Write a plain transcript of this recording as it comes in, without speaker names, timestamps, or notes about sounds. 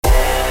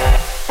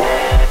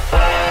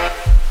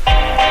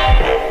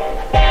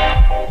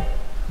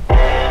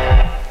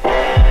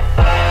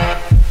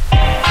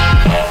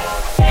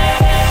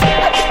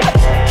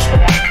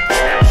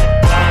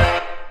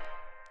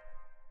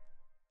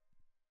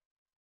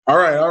All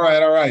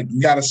right.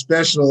 We got a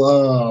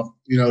special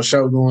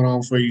show going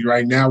on for you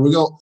right now.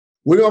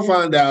 We're gonna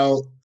find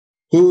out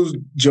who's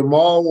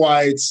Jamal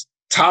White's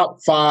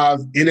top 5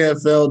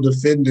 NFL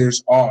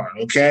defenders are.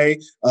 Okay,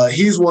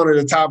 he's one of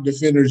the top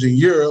defenders in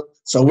Europe,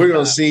 so we're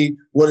gonna see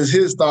what is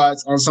his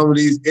thoughts on some of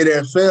these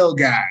NFL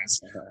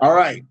guys. All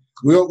right,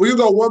 we'll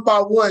go one by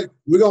one.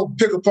 We're gonna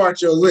pick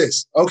apart your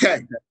list.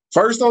 Okay,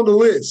 first on the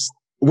list.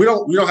 We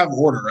don't have an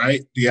order,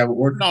 right? Do you have an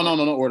order?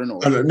 No order.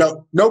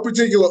 No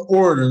particular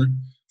order.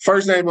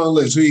 First name on the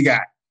list. Who you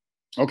got?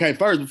 Okay,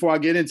 first, before I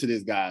get into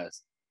this,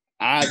 guys,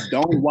 I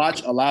don't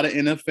watch a lot of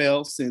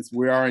NFL since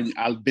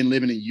I've been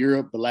living in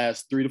Europe the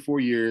last 3 to 4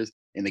 years,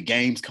 and the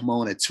games come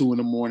on at 2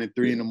 a.m,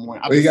 3 a.m.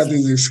 You got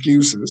these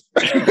excuses.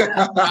 I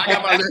got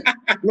my list.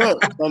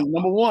 Look,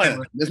 number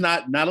one, it's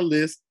not a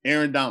list.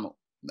 Aaron Donald.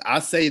 I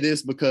say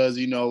this because,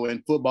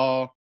 in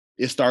football,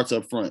 it starts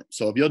up front.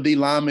 So if your D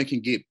lineman can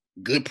get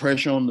good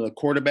pressure on the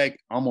quarterback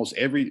almost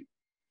every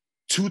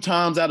 2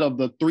 times out of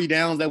the 3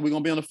 downs that we're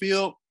going to be on the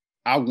field,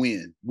 I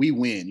win. We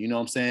win. You know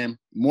what I'm saying?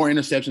 More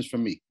interceptions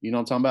from me. You know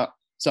what I'm talking about?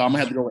 So I'm going to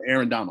have to go with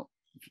Aaron Donald.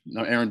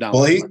 No, Aaron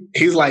Donald. Well,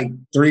 he's like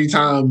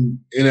 3-time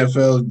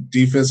NFL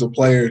Defensive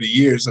Player of the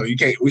Year, so we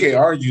can't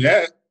argue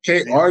that.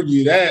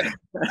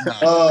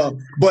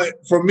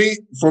 But for me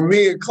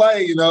and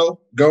Clay,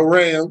 go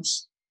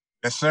Rams.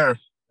 Yes, sir.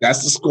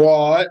 That's the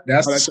squad.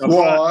 That's the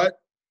squad.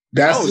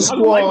 That's the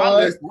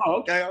squad.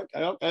 Okay.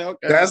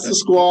 That's the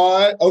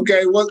squad.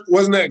 Okay,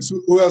 what's next?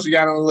 Who else you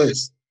got on the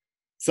list?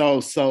 So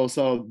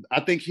I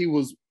think he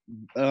was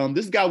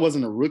this guy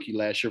wasn't a rookie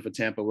last year for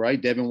Tampa,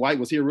 right? Devin White,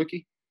 was he a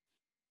rookie?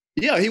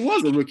 Yeah, he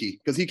was a rookie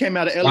because he came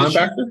out of LSU.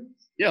 Linebacker?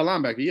 Yeah,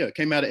 linebacker. Yeah,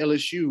 came out of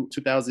LSU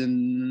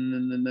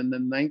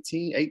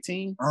 2019,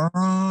 18? 19,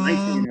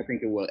 I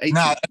think it was. 18.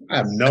 Nah, I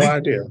have no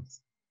idea.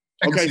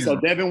 Okay, so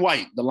Devin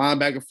White, the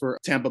linebacker for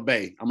Tampa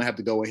Bay. I'm going to have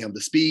to go with him.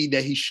 The speed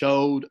that he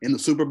showed in the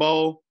Super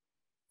Bowl,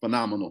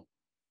 phenomenal.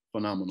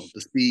 The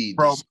speed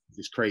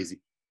is crazy.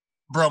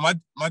 Bro, my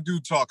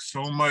dude talks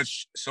so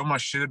much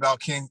shit about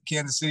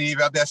Kansas City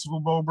about that Super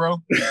Bowl,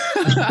 bro.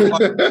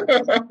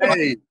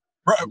 Hey,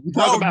 bro,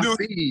 dude,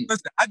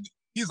 listen,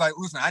 he's like,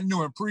 listen, I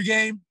knew in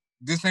pregame,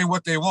 this ain't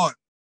what they want.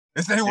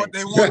 This ain't what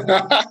they want.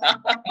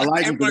 I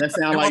like it, but that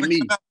sound like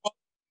me.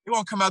 You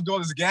want to come out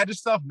doing this gadget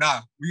stuff?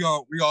 Nah, we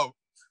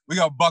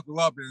gonna buckle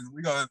up and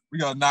we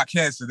gonna knock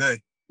heads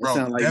today, bro. That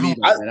sound like me,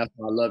 man. That's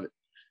why I love it.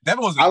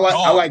 Devin was. I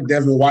like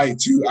Devin White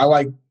too. I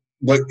like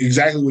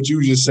exactly what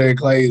you just said,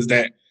 Clay. Is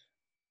that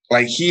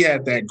like he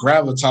had that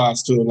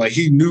gravitas to him, like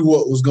he knew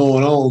what was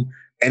going on,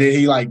 and then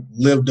he like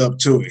lived up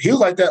to it. He was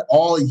like that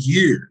all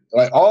year.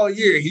 Like all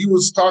year, he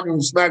was talking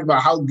smack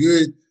about how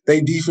good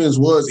their defense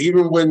was,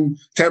 even when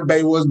Tampa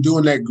Bay wasn't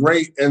doing that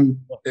great and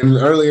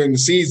earlier in the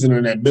season or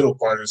in that middle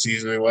part of the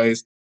season,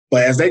 anyways.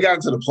 But as they got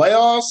into the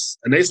playoffs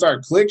and they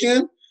started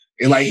clicking,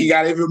 and like he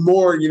got even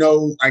more,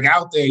 like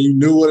out there, you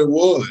knew what it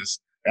was.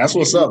 That's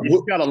what's up. If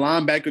you got a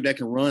linebacker that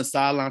can run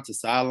sideline to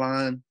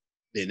sideline,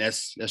 then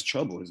that's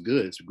trouble. It's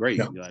good. It's great.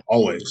 Yeah,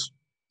 always.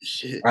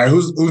 Shit. All right,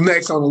 who's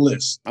next on the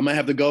list? I'm gonna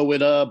have to go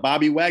with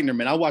Bobby Wagner,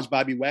 man. I watched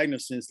Bobby Wagner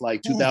since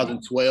like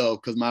 2012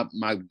 because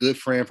my good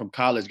friend from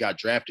college got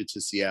drafted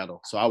to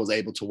Seattle, so I was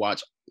able to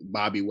watch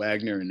Bobby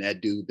Wagner and that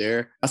dude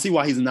there. I see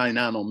why he's a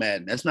 99 on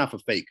Madden. That's not for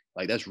fake.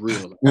 Like that's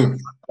real.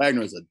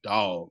 Wagner is a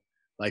dog.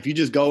 Like if you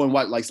just go and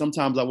watch, like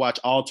sometimes I watch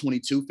all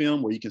 22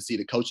 film where you can see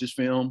the coach's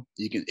film.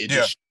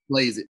 Just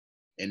plays it.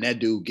 And that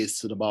dude gets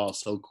to the ball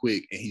so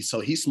quick. And he's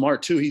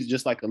smart too. He's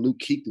just like a Luke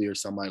Kuechly or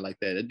somebody like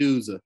that. That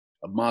dude's a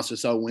monster.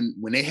 So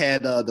when they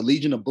had the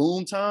Legion of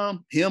Boom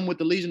time, him with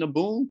the Legion of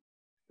Boom,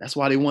 that's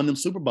why they won them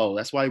Super Bowl.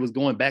 That's why he was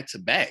going back to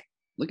back.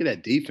 Look at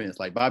that defense.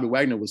 Like Bobby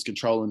Wagner was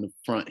controlling the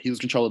front. He was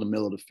controlling the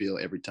middle of the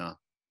field every time,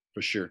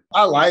 for sure.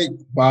 I like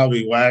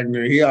Bobby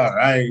Wagner. He all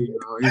right.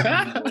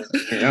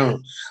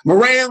 I'm a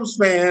Rams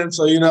fan,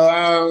 so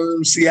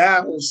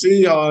Seattle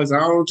Seahawks. I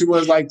don't too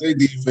much like their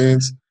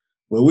defense.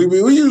 Well, we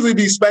usually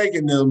be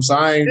spanking them, so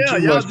I ain't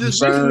too much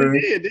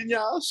concerned. Didn't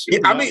y'all?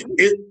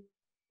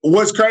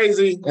 What's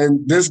crazy,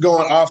 and this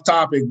going off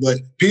topic, but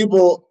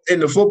people in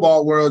the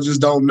football world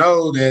just don't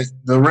know that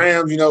the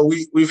Rams,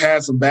 we've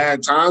had some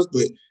bad times,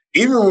 but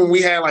even when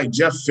we had like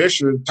Jeff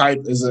Fisher type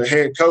as a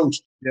head coach,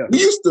 we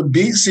used to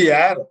beat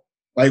Seattle.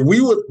 Like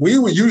we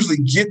would usually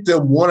get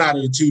them 1 out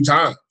of the 2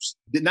 times.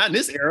 Not in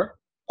this era.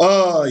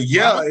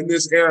 In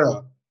this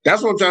era.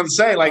 That's what I'm trying to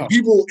say. Like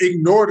people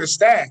ignore the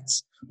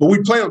stats. But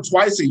we play them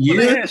twice a year.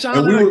 Well, Sean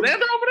Alexander over there?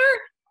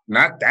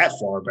 Not that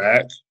far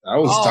back. I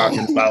was talking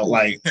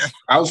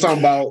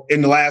about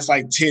in the last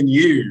 10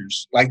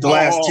 years. Like the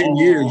last 10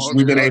 years,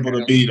 we've been able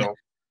to beat them.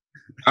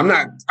 I'm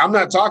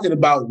not talking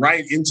about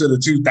right into the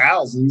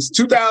 2000s.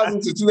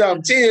 2000 to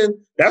 2010,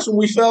 that's when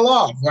we fell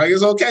off. Like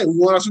it's okay. We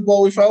won our Super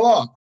Bowl, we fell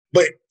off.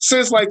 But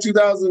since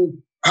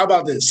 2000, how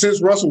about this?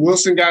 Since Russell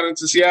Wilson got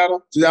into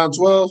Seattle,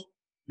 2012,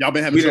 y'all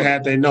been having we didn't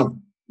have their number.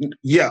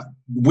 Yeah,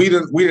 we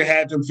done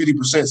had them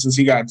 50% since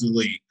he got to the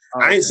league.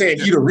 I ain't saying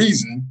he the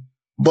reason,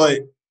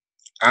 but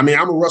I mean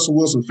I'm a Russell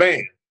Wilson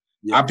fan.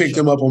 Yeah, I picked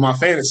him up on my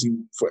fantasy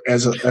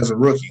as a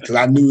rookie because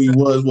I knew he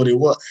was what he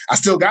was. I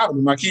still got him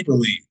in my keeper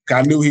league.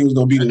 I knew he was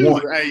going to be the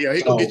one. Hey, yeah,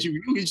 he gonna get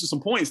you some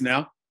points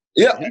now.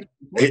 Yeah,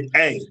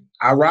 hey,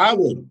 I ride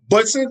with him.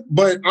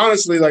 But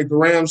honestly, like the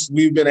Rams,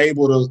 we've been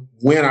able to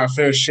win our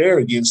fair share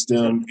against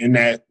them in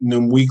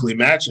them weekly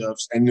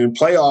matchups, and in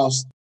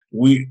playoffs,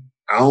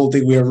 I don't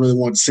think we ever really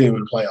wanted to see them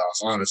in the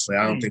playoffs. Honestly,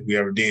 I don't think we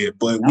ever did.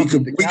 But we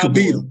could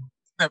beat them.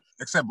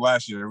 Except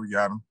last year, we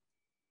got them.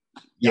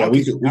 Yeah,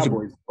 we could.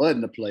 But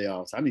in the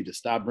playoffs, I need to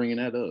stop bringing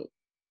that up.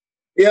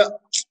 Yeah,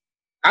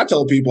 I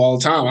tell people all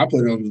the time. I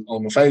put it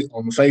on the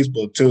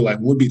Facebook too. Like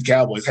when we beat the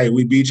Cowboys, hey,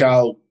 we beat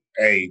y'all.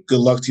 Hey, good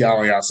luck to y'all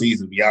on y'all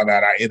season. But y'all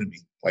not our enemy.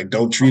 Like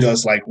don't treat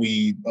us like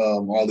we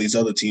all these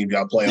other teams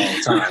y'all play all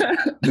the time.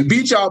 We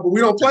beat y'all, but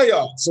we don't play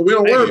y'all, so we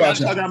don't worry about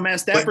y'all. Y'all got Matt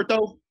Stafford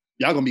though.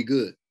 Y'all gonna be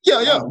good.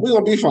 Yeah, we're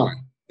gonna be fine.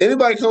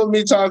 Anybody come to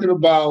me talking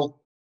about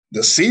the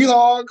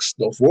Seahawks,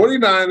 the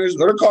 49ers,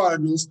 or the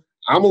Cardinals,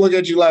 I'm gonna look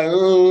at you like,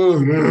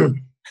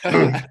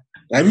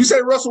 If you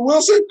say Russell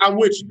Wilson, I'm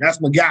with you. That's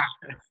my guy.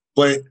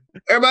 But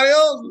everybody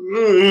else,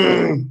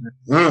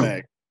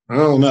 I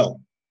don't know.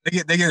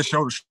 They get a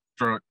shoulder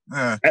stroke.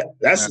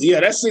 That's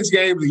 6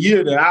 games a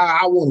year that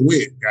I want to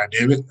win. God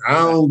damn it, I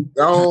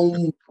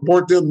don't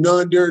support them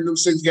none during them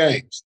 6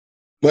 games.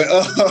 But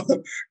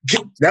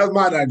that was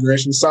my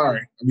digression. Sorry,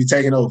 I'll be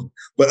taking over.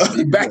 But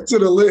back to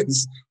the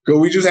list because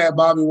we just had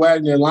Bobby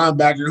Wagner,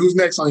 linebacker. Who's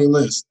next on your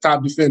list?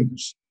 Top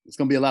defenders. It's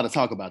gonna be a lot of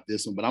talk about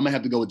this one, but I'm gonna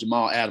have to go with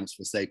Jamal Adams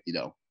for safety,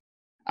 though.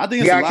 I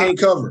think I can't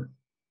cover.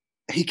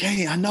 He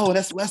can't. I know.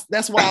 That's why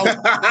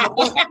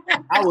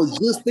I was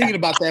just thinking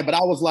about that, but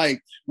I was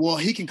like, well,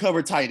 he can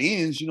cover tight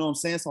ends. You know what I'm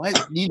saying? So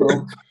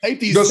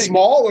safeties, the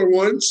smaller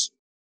ones.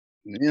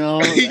 You know,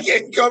 he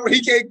can't cover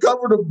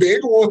the big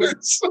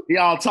ones.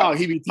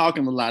 He be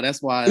talking a lot. That's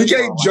why he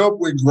can't jump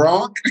with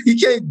Gronk. He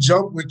can't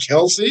jump with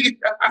Kelsey.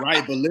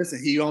 Right, but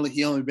listen, he only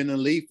been in the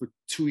league for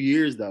 2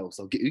 years though,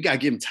 so you gotta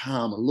give him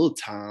time, a little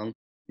time.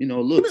 You know,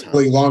 a little time.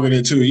 Playing longer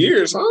than 2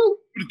 years, huh?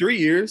 3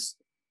 years.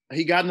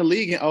 He got in the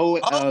league in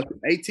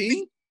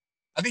 18.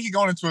 I think he's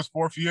going into his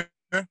 4th year.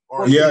 Yeah.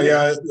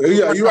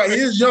 You're right. He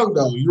is young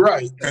though. You're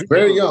right.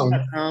 Very young.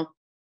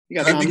 He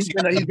got time. He's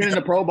been in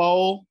the Pro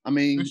Bowl. I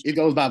mean, it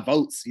goes by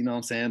votes. You know what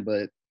I'm saying?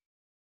 But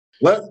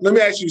let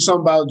me ask you something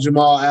about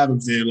Jamal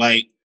Adams then.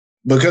 Like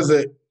because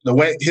of the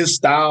way his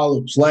style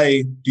of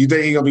play, do you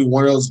think he's gonna be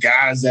one of those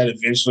guys that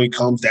eventually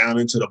comes down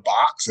into the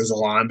box as a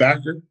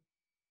linebacker?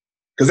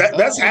 Because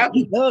that's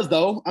happening. He does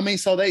though. I mean,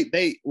 so they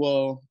they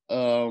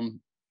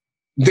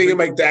can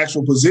make the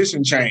actual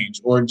position change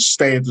or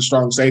stay at the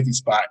strong safety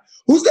spot.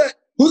 Who's that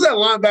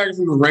linebacker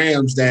from the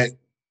Rams that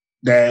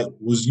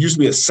was used to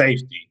be a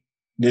safety?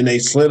 Then they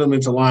slid him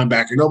into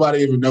linebacker. Nobody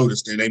even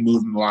noticed it. They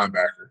moved him to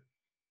linebacker.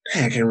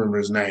 Dang, I can't remember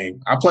his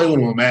name. I play with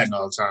him on Madden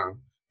all the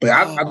time. But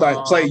I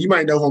thought, Clay, you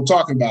might know who I'm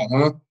talking about,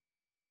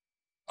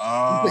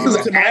 huh? He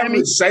was an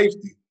average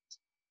safety.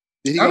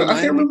 Did he I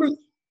can't remember.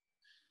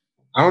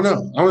 I don't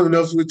know. I don't even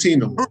know if he's with team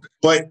no more.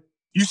 But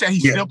you said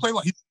he still play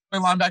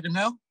linebacker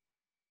now?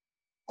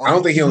 I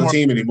don't think he's on the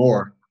team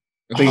anymore.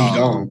 I think he's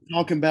gone.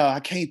 Talking about,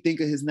 I can't think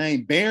of his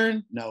name.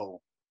 Barron?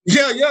 No.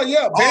 Yeah.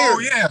 Barron. Oh,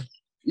 yeah.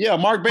 Yeah,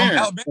 Mark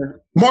Barron.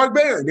 Mark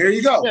Barron. There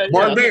you go.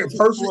 Mark Barron.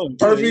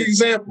 Perfect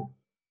example.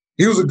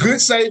 He was a good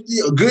safety,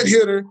 a good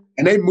hitter,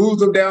 and they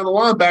moved him down the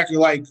linebacker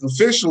like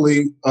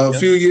officially a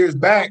few years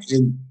back,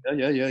 and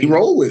he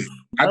rolled with it.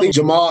 I think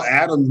Jamal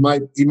Adams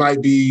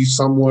might be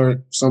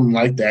somewhere, something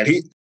like that.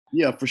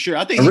 Yeah, for sure.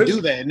 I think he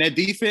do that. In that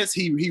defense,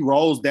 he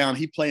rolls down.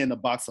 He play in the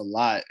box a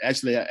lot.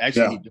 Actually,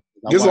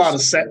 he gets a lot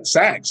of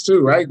sacks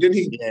too, right? Didn't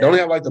he? Yeah. Don't he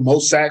have like the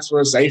most sacks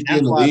for a safety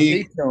in the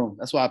league?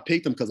 That's why I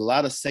picked him because a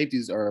lot of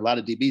safeties or a lot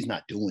of DBs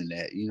not doing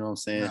that. You know what I'm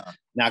saying? Yeah.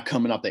 Not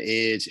coming off the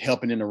edge,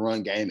 helping in the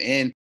run game,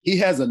 and he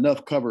has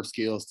enough cover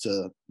skills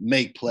to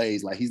make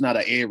plays. Like he's not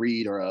an Ed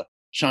Reed or a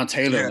Sean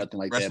Taylor or nothing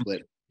like that,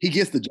 but he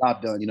gets the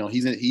job done. You know, he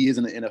is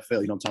in the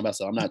NFL. You know what I'm talking about?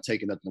 So I'm not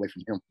taking nothing away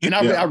from him. And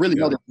I really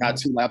know this guy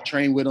too. I've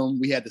trained with him.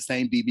 We had the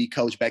same DB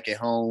coach back at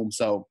home.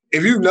 So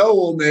if you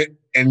know him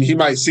and he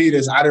might see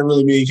this, I didn't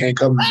really mean he can't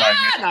come back.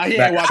 Take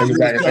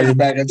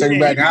it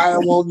back. I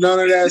don't want none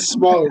of that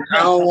smoke.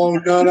 I don't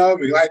want none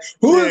of it. Like,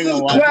 who is this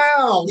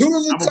clown? Who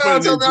is this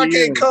clown telling me I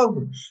can't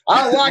cover?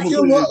 I lock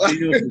him up. I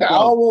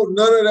don't want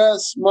none of that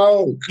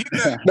smoke.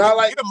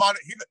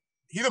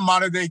 He's the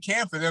modern day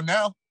Cam for them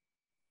now.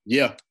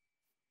 Yeah.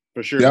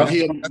 For sure, yeah.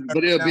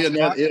 But it'll be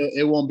another.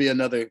 It won't be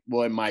another.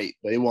 Well, it might,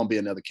 but it won't be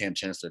another Cam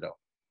Chancellor though.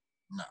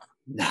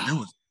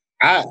 No.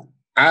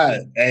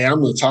 I'm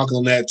gonna talk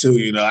on that too.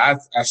 You know,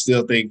 I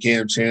still think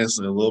Cam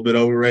Chancellor a little bit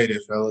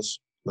overrated, fellas.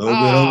 A little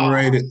bit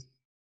overrated.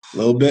 A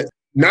little bit.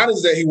 Not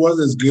as that he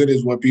wasn't as good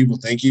as what people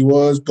think he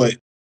was, but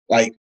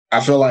like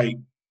I feel like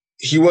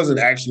he wasn't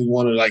actually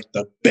one of like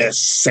the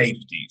best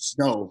safeties.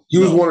 No, he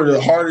was one of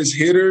the hardest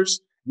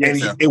hitters,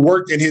 and it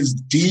worked in his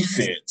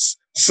defense.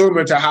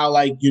 Similar to how,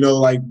 like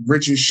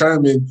Richard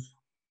Sherman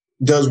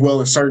does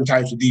well in certain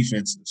types of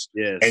defenses.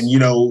 Yes. And,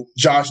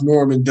 Josh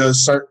Norman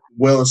does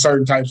well in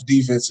certain types of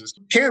defenses.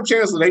 Cam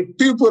Chancellor,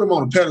 people put him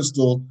on a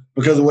pedestal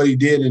because of what he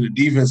did in the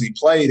defense he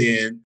played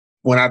in.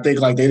 when I think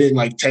like they didn't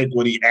like take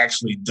what he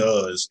actually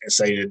does and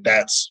say that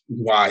that's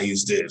why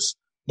he's this.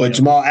 But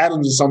Jamal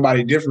Adams is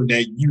somebody different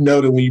that you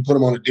know that when you put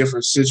him on a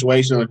different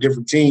situation on a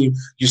different team,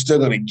 you're still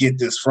going to get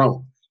this from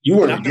him. You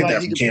weren't going to get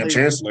that from Cam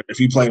Chancellor if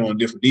he played on a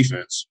different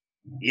defense.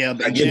 Yeah,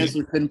 but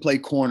Chancellor couldn't play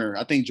corner.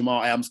 I think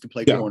Jamal Adams could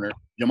play corner.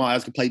 Jamal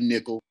Adams could play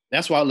nickel.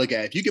 That's why I look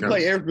at it. If you can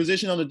play every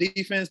position on the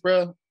defense,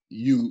 bro,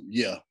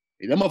 that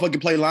motherfucker can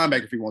play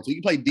linebacker if he wants to.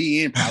 He can play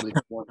DN probably if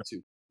he wanted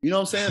to. You know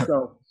what I'm saying?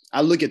 So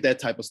I look at that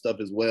type of stuff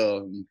as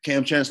well.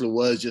 Cam Chancellor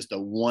was just a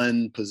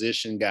one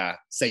position guy,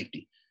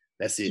 safety.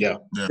 That's it. Yeah.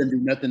 He couldn't do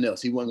nothing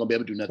else. He wasn't gonna be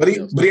able to do nothing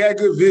else. But he had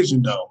good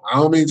vision though. I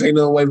don't mean to take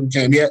nothing away from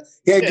Cam. He had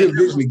good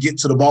vision to get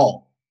to the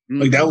ball.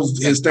 Mm-hmm. Like that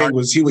was his thing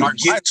was he would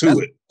get to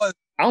it.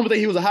 I don't think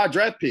he was a high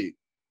draft pick.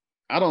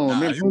 I don't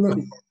remember. He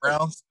was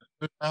round,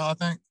 I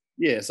think.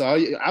 Yeah, so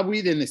I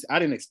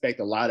didn't expect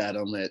a lot out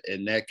of him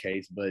in that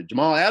case. But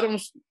Jamal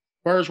Adams,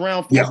 first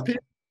round, fourth pick.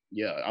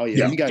 Yeah. Oh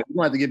yeah. He's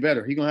gonna have to get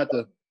better. He's gonna have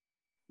to.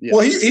 Yeah.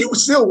 Well, he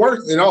was still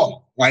worth it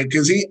all. Like,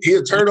 because he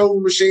a turnover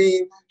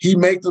machine. He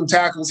make them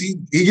tackles. He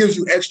gives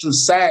you extra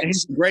sacks.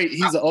 He's great.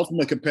 He's the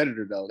ultimate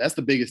competitor, though. That's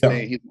the biggest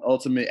thing. He's an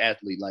ultimate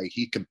athlete. Like,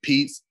 he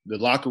competes the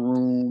locker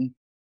room.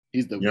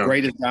 He's the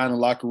greatest guy in the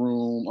locker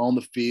room, on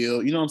the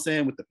field. You know what I'm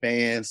saying? With the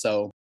fans.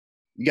 So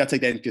you got to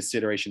take that into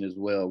consideration as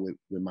well with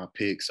my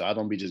pick. So I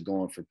don't be just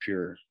going for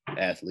pure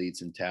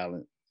athletes and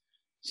talent.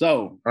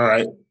 So. All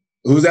right.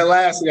 Who's that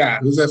last guy?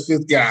 Who's that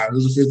fifth guy?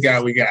 Who's the fifth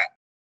guy we got?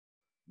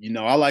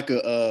 I like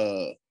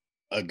a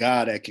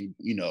guy that can,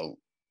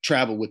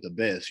 travel with the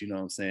best, you know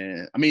what I'm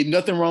saying? I mean,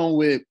 nothing wrong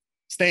with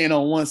staying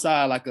on one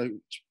side like a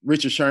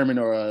Richard Sherman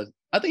or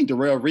I think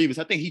Darrelle Revis.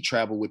 I think he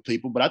traveled with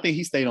people, but I think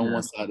he stayed on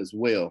one side as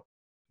well.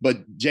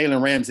 But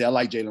Jalen Ramsey, I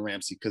like Jalen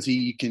Ramsey because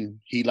he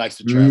likes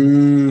to travel.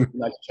 He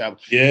likes to travel.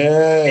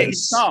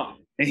 Yes.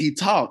 And he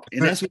talk.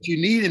 And that's what you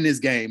need in this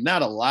game.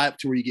 Not a lot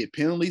to where you get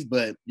penalties,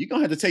 but you're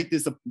going to have to take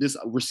this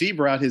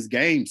receiver out his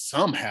game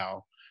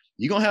somehow.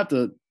 You're going to have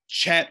to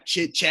chat,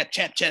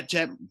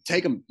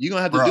 take him. You're going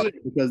to have to do it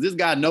because this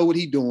guy know what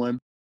he's doing.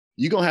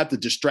 You're going to have to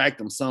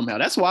distract him somehow.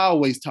 That's why I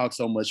always talk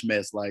so much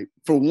mess. Like,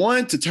 for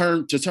one, to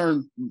turn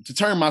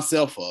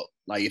myself up.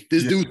 Like, if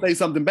this dude say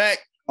something back,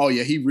 oh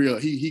yeah, he real.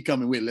 He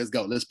coming with it. Let's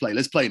go. Let's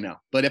play now.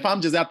 But if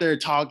I'm just out there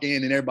talking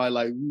and everybody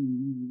like,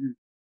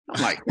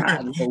 I'm like,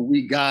 God, so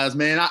weak guys,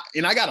 man.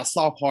 I got a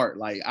soft heart.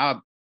 Like,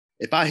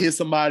 if I hit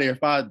somebody or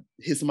if I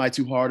hit somebody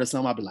too hard or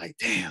something, I'll be like,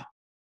 damn,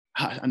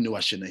 I knew I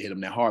shouldn't have hit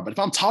him that hard. But if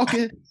I'm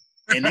talking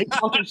and they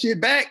talking shit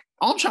back,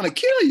 I'm trying to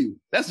kill you.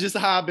 That's just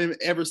how I've been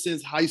ever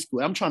since high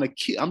school. I'm trying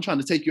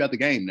to take you out the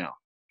game now.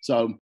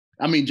 So,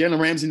 I mean, Jalen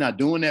Ramsey not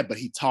doing that, but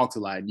he talks a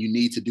lot, and you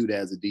need to do that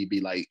as a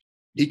DB. Like,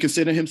 he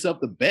considered himself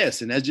the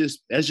best, and that's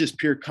just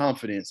pure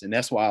confidence, and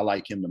that's why I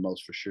like him the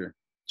most for sure.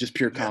 Just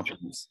pure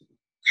confidence.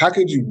 How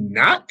could you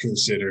not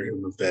consider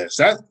him the best?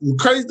 That's the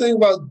crazy thing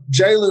about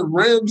Jalen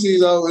Ramsey,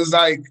 though, is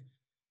like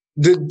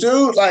the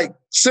dude, like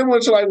similar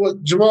to like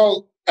what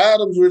Jamal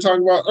Adams we were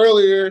talking about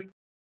earlier,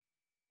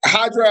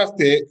 high draft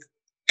pick,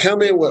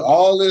 come in with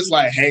all this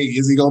like, hey,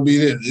 is he gonna be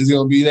this? Is he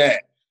gonna be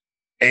that?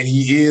 And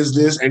he is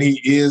this and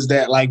he is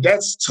that. Like,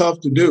 that's tough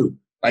to do.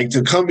 Like,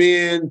 to come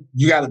in,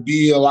 you got to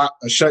be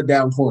a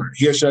shutdown corner.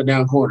 He a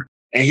shutdown corner.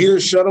 And he done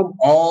shut them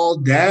all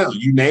down.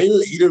 You name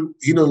it,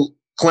 he done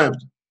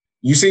clamped them.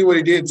 You see what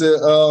he did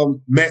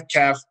to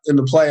Metcalf in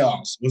the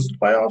playoffs. Was it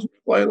the playoffs?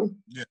 Played him?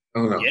 Yeah. I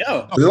don't know.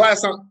 Yeah. The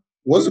last time,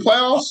 was it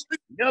playoffs?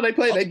 Yeah, they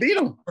beat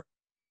him.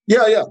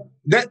 Yeah.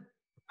 That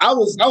I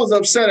was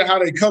upset at how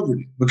they covered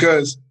it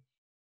because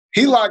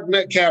he locked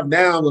Metcalf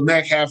down, but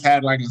Metcalf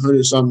had like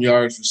 100-something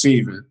yards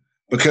receiving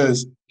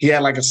because he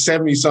had like a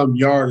 70-something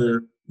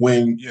yarder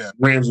when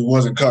Ramsey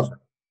wasn't covered.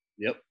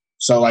 Yep.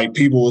 So like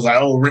people was like,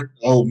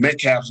 oh,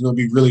 Metcalf's gonna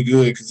be really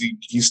good because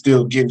he's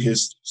still getting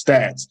his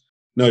stats.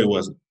 No, he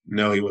wasn't.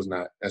 No, he was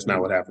not. That's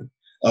not what happened.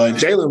 And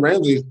Jalen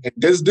Ramsey,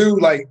 this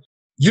dude, like,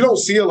 you don't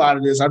see a lot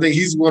of this. I think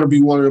he's going to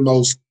be one of the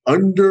most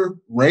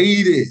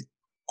underrated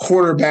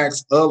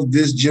quarterbacks of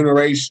this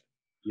generation.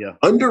 Yeah.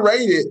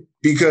 Underrated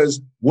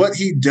because what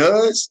he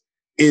does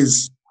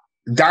is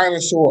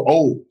dinosaur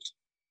old.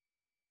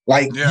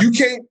 Like, you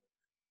can't,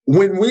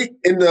 when we,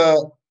 in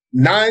the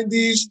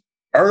 90s,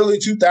 early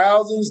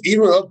 2000s,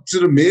 even up to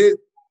the mid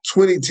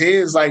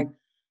 2010s, like,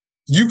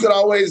 you could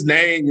always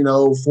name,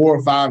 4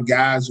 or 5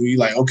 guys who you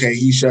like, okay,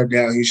 he shut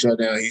down.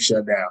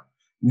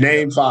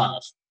 Name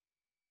 5.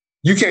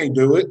 You can't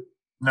do it.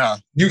 No.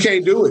 You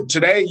can't do it.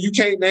 Today, you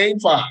can't name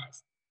 5.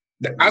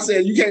 I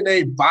said you can't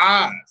name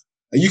 5.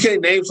 You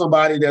can't name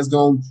somebody that's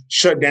going to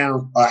shut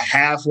down a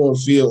half of a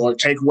field or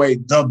take away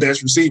the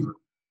best receiver.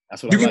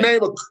 That's what you can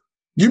name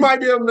you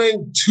might be able to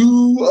name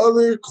 2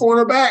 other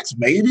cornerbacks,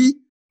 maybe,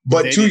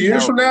 but 2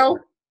 years from now,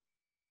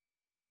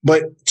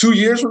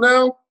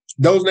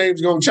 those names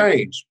are going to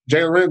change.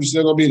 Jalen Ramsey's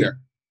still going to be there.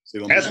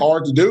 That's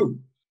hard to do.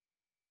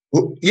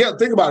 Well, yeah,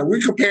 think about it.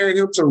 We're comparing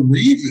him to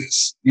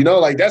Revis.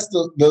 Like that's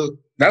a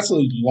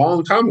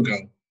long time ago.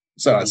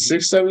 So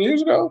 6-7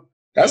 years ago.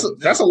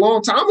 That's a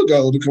long time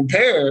ago to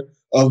compare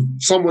of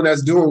someone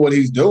that's doing what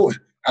he's doing.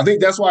 I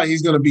think that's why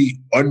he's going to be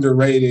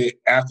underrated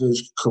after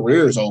his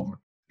career is over.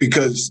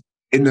 Because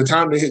in the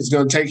time that it's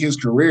going to take his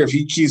career, if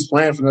he keeps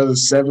playing for another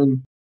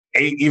 7,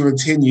 8, even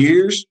 10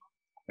 years,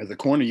 as a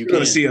corner, you're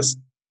going to see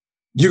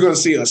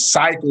a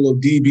cycle of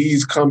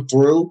DBs come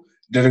through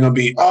that are going to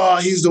be, oh,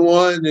 he's the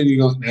one, then you're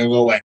going to go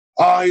away.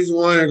 Oh, he's the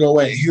one, and go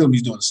away. He's going to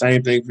be doing the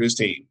same thing for his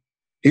team.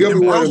 He's going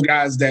to be one of them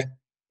guys that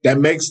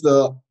makes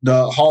the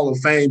Hall of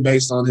Fame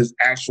based on his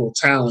actual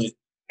talent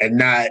and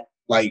not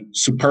like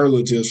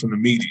superlatives from the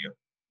media.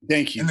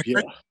 Thank you.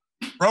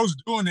 Bro's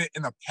doing it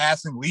in a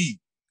passing league.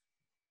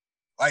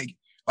 Like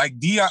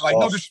Dion,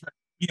 no disrespect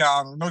to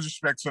Dion, no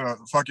disrespect to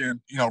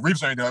fucking,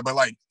 Reeves or anything, but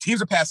like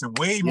teams are passing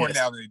way more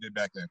now than they did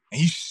back then.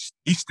 And he's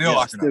still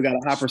locking up. Still got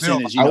a high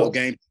percentage,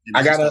 game.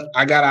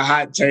 I got a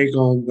hot take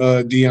on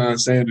Deion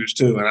Sanders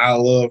too, and I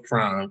love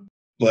Prime.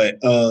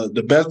 But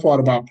the best part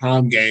about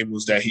Prime game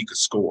was that he could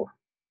score.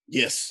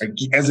 Yes. Like,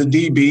 as a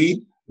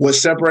DB, what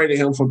separated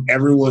him from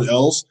everyone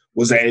else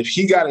was that if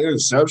he got an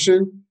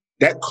interception,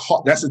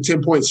 that's a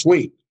 10-point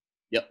swing.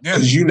 Yep.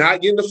 Because you're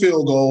not getting the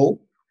field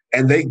goal,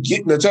 and they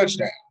getting the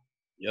touchdown.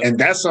 Yep. And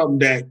that's something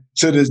that,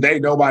 to this day,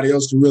 nobody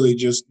else can really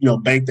just,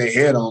 bank their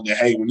head on that,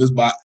 hey, when this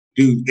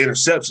dude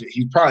intercepts it,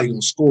 he's probably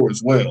going to score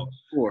as well.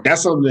 Sure.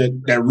 That's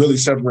something that really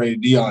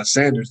separated Deion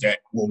Sanders that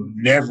will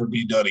never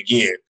be done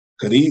again.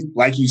 Because he,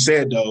 like you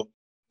said, though,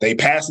 they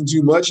passing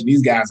too much, and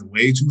these guys are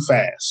way too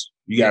fast.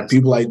 You got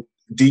people like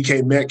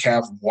DK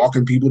Metcalf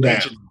walking people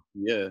down.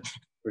 Yeah,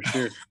 for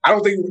sure. I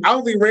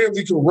don't think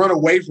Ramsey can run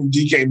away from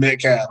DK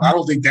Metcalf. I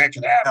don't think that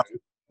could happen.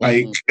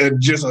 Like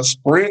just a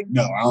sprint?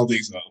 No, I don't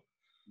think so.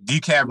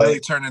 DK really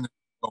turned into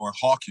going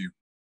hawk you.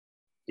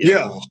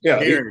 Yeah.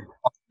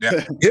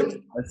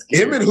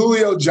 Him and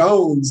Julio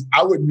Jones,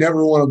 I would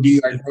never want to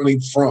be like running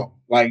from.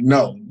 Like,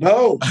 no.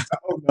 Yeah,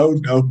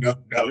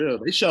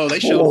 they showed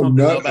something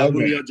about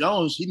Julio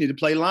Jones. He needed to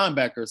play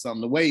linebacker or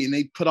something. The way, and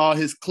they put all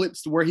his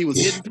clips to where he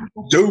was hitting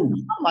people. Dude.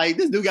 I'm like,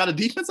 this dude got a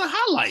defensive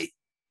highlight.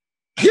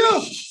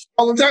 Yeah.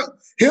 All the time.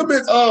 Him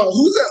and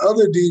who's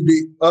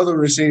that other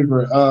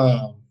receiver?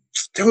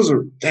 There was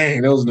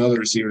another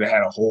receiver that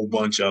had a whole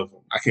bunch of them.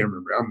 I can't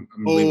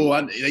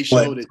remember. They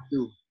showed it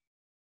too.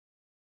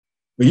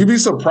 But you'd be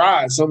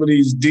surprised some of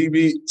these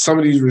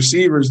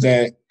receivers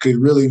that could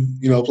really,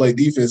 play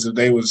defense if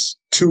they was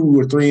 2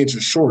 or 3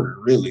 inches shorter.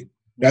 Really,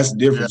 that's the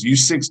difference. You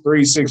 6'3",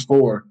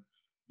 6'4",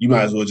 you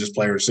might as well just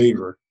play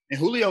receiver. And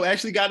Julio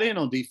actually got in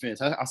on defense.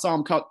 I saw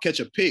him catch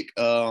a pick,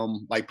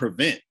 like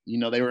prevent.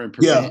 They were in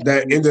prevent. Yeah,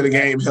 that end of the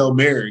game Hail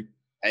Mary.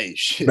 Hey,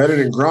 shit. Better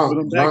than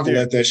Gronk. Gronk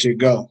let that shit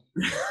go.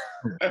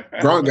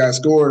 Gronk got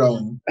scored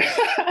on.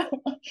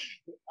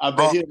 I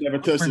bet he'll never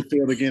touch the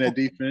field again at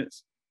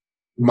defense.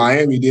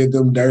 Miami did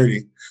them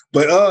dirty.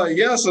 But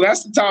so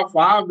that's the top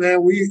 5,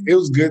 man. It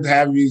was good to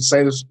have you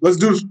say this.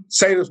 Let's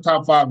say this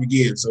top 5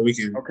 again so we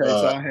can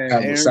so I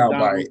have a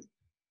soundbite.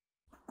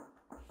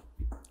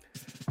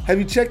 Have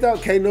you checked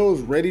out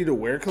Kano's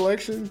ready-to-wear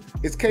collection?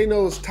 It's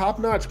Kano's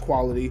top-notch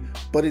quality,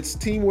 but it's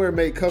teamwear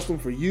made custom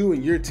for you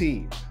and your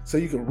team, so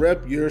you can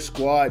rep your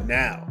squad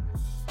now.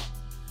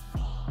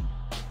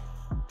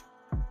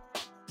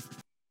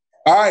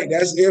 All right,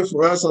 that's it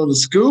for us on The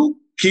Scoop.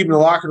 Keeping the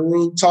locker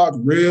room talk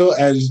real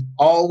as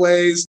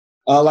always.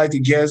 I'd like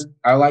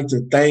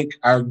to thank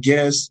our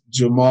guest,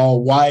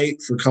 Jamal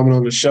White, for coming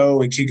on the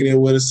show and kicking it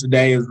with us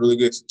today. It's really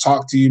good to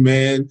talk to you,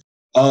 man.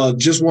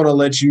 Just want to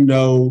let you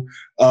know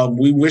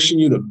we wishing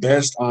you the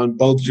best on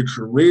both your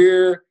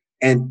career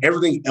and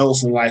everything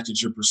else in life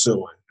that you're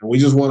pursuing. And we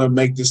just want to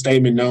make the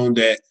statement known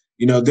that,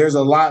 there's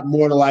a lot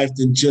more to life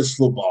than just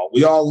football.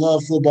 We all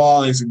love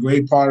football. And it's a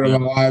great part of our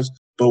lives,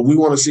 but we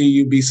want to see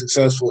you be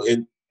successful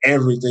in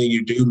everything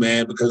you do,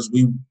 man, because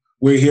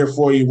we're here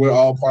for you. We're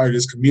all part of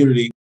this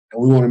community,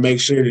 and we want to make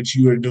sure that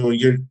you are doing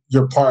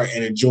your part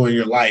and enjoying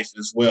your life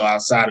as well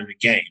outside of the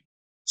game.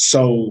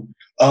 So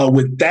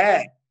with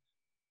that,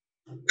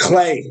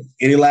 Clay,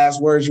 any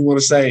last words you want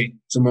to say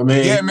to my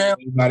man? Yeah, man.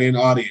 Everybody in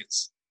the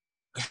audience.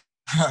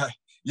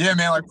 Yeah,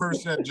 man. Like Perk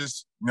said,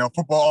 just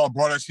football all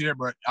brought us here,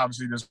 but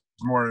obviously there's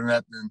more than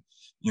that than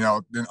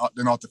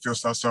off the field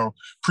stuff. So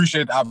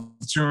appreciate the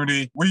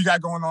opportunity. What you got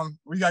going on?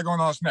 What you got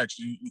going on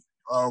next?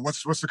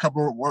 What's a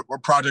couple?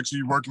 What projects are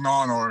you working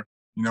on, or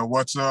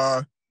what's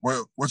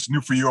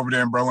new for you over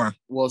there in Berlin?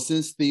 Well,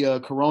 since the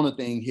Corona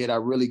thing hit, I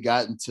really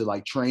got into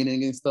like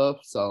training and stuff.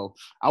 So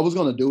I was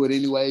gonna do it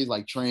anyways,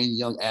 like train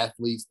young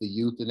athletes, the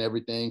youth, and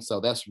everything.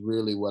 So that's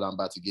really what I'm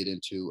about to get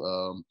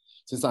into.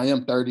 Since I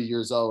am 30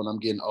 years old and I'm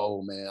getting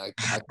old, man, I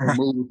can't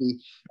move with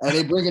these. And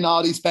they bringing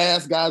all these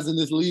fast guys in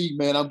this league,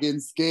 man. I'm getting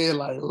scared.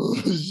 Like, oh,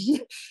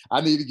 shit,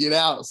 I need to get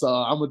out. So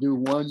I'm gonna do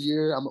 1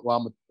 year.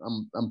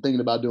 I'm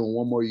thinking about doing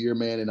 1 more year,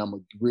 man. And I'm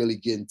gonna really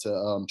get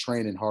into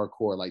training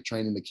hardcore, like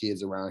training the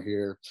kids around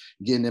here,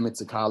 getting them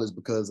into college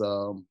because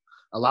a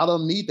lot of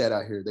them need that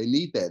out here. They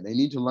need that. They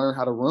need to learn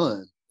how to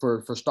run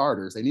for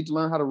starters. They need to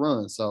learn how to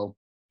run. So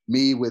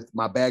me with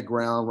my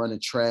background running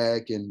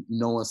track and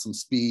knowing some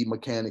speed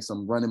mechanics,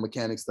 some running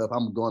mechanic stuff,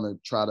 I'm going to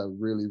try to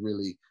really,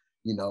 really,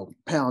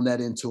 pound that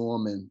into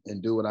them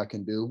and do what I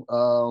can do.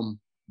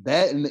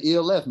 that and the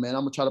ELF, man.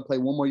 I'm gonna try to play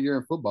one more year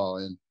in football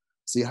and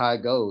see how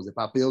it goes. If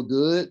I feel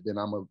good, then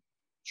I'm gonna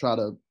try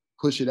to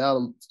push it out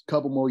a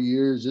couple more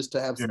years just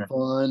to have some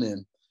fun.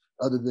 And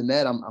other than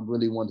that, I'm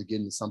really wanting to get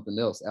into something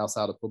else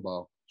outside of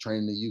football,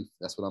 training the youth.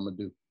 That's what I'm gonna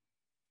do.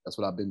 That's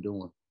what I've been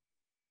doing.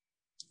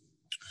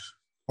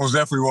 Most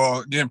definitely. Well,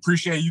 again,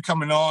 appreciate you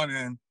coming on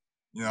and,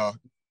 you know,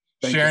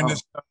 sharing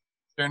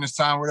this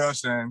time with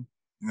us. And,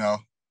 you know,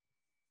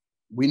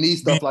 we need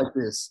stuff like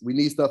this. We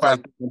need stuff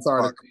like this. I'm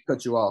sorry to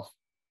cut you off.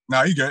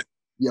 No, you good.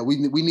 Yeah, we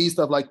need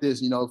stuff like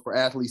this, you know, for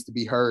athletes to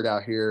be heard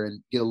out here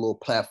and get a little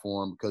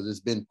platform, because it's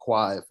been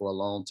quiet for a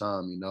long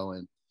time, you know,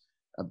 and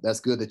that's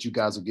good that you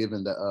guys are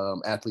giving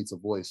the athletes a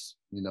voice,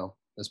 you know.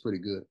 That's pretty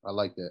good. I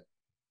like that.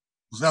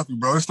 Exactly,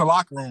 bro. It's the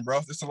locker room, bro.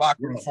 It's the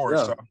locker room for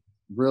us. So.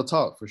 Real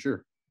talk, for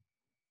sure.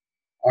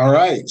 All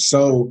right.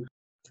 So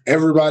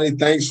everybody,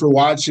 thanks for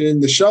watching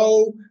the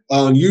show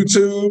on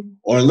YouTube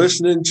or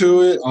listening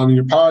to it on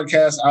your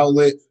podcast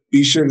outlet.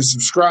 Be sure to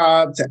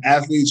subscribe to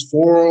Athletes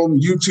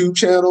Forum YouTube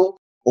channel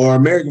or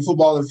American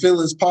Football in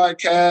Finland's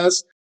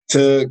podcast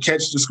to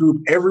catch the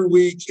scoop every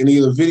week in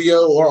either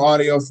video or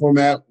audio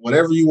format,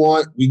 whatever you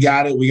want. We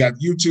got it. We got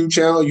the YouTube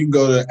channel. You can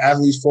go to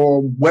Athletes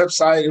Forum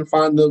website and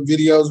find the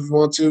videos if you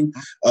want to.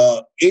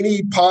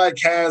 Any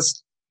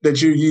podcast that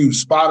you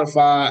use,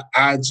 Spotify,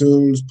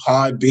 iTunes,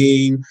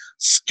 Podbean,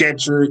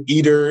 Sketcher,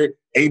 Eater,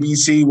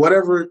 ABC,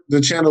 whatever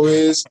the channel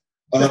is,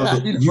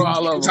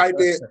 you type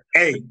in,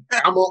 hey,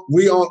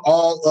 we on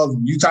all of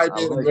them. You type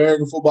in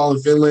American Football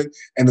in Finland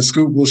and the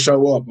scoop will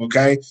show up,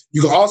 okay?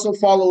 You can also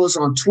follow us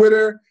on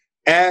Twitter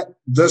at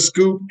The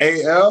Scoop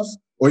AF,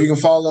 or you can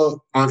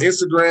follow on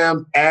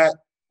Instagram at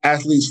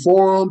Athletes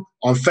Forum,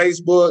 on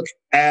Facebook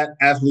at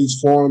Athletes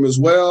Forum as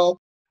well.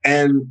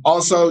 And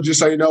also, just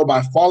so you know,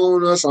 by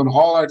following us on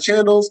all our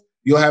channels,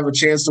 you'll have a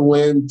chance to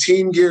win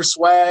team gear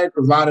swag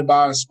provided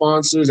by our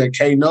sponsors at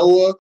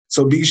KNOA.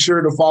 So be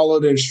sure to follow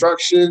the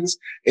instructions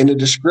in the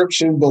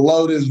description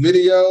below this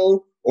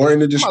video, or in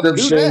the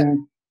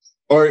description,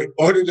 or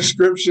the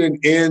description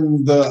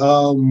in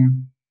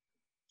the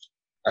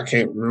I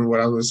can't remember what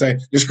I was going to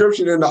say.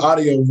 Description in the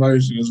audio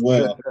version as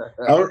well.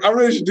 I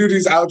really should do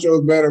these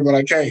outros better, but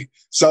I can't.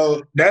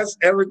 So that's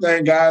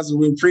everything, guys, and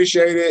we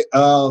appreciate it.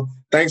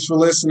 Thanks for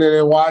listening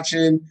and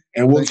watching,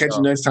 and we'll catch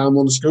you next time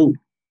on The Scoop.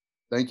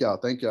 Thank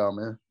y'all,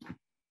 man.